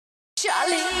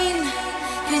Charlene,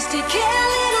 please take care,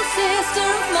 little sister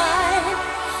of mine.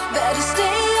 Better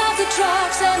stay off the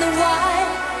drugs and the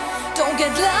wine. Don't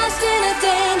get lost in a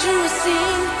dangerous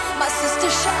scene, my sister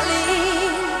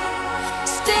Charlene.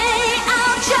 Stay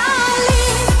out,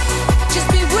 Charlene. Just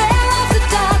beware of the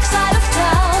dark side of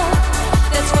town.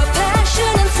 That's where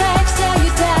passion and sex tear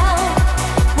you down.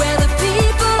 Where the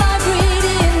people are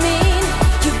greedy and mean.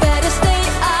 You better stay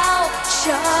out,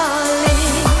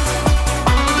 Charlene.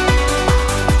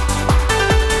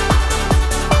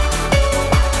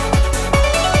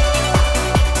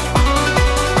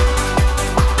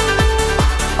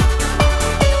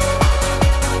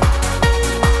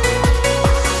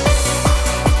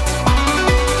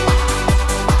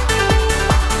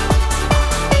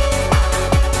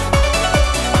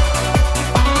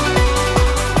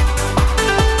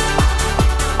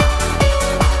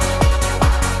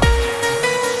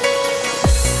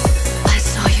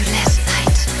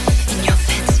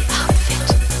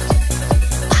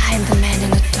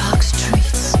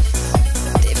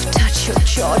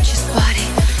 George's body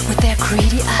with their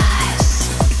greedy eyes.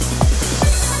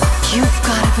 You've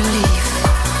gotta believe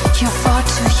you're far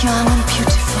too young and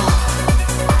beautiful.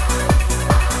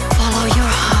 Follow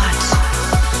your heart,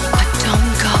 but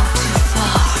don't go too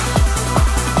far.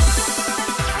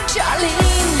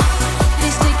 Charlene,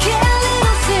 please take care,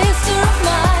 little sister of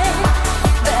mine.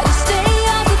 Better stay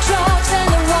off the drugs and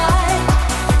the wine.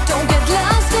 Don't get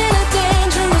lost in a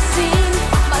dangerous scene,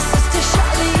 my sister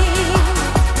Charlene.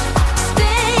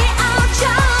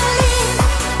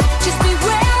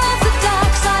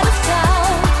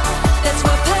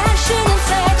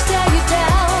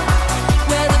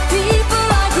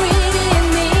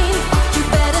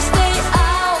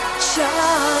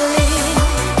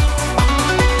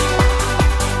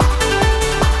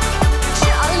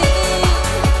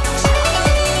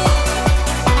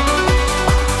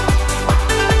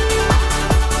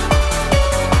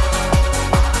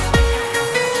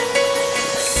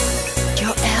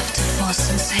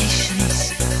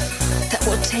 Sensations that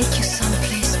will take you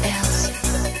someplace else,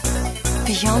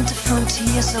 beyond the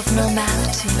frontiers of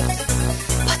normality.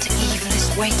 But the evil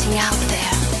is waiting out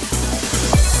there.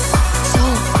 So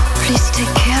please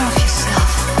take care of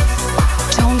yourself.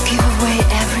 Don't give away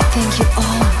everything you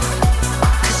own,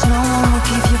 'cause no one will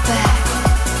give you back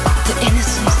the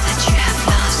innocence that you have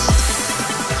lost.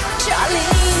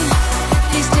 Charlene,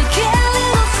 please take care,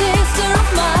 little sister of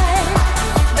mine.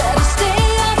 Better stay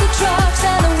off the drugs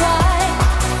and the wine.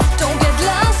 Don't get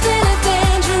lost in a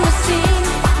dangerous scene,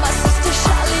 my sister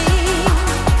Charlene.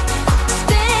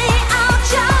 Stay out,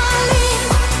 Charlene.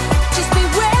 Just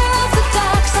beware of the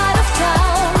dark side of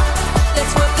town.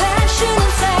 That's where passion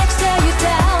and sex tear you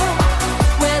down.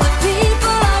 Where the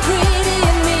people are greedy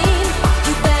and mean.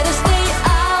 You better stay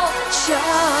out,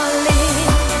 Charlene.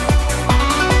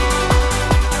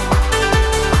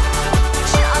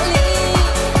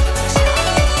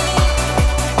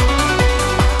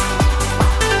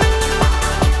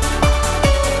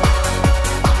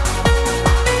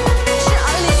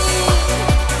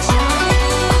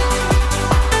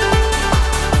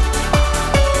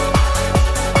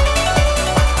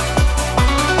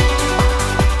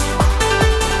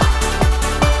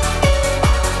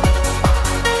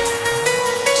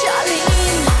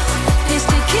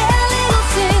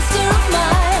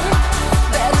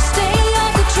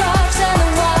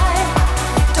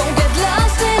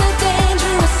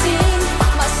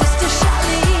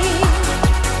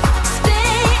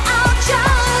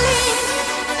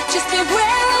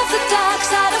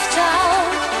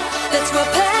 That's where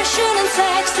passion and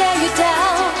sex tear you down.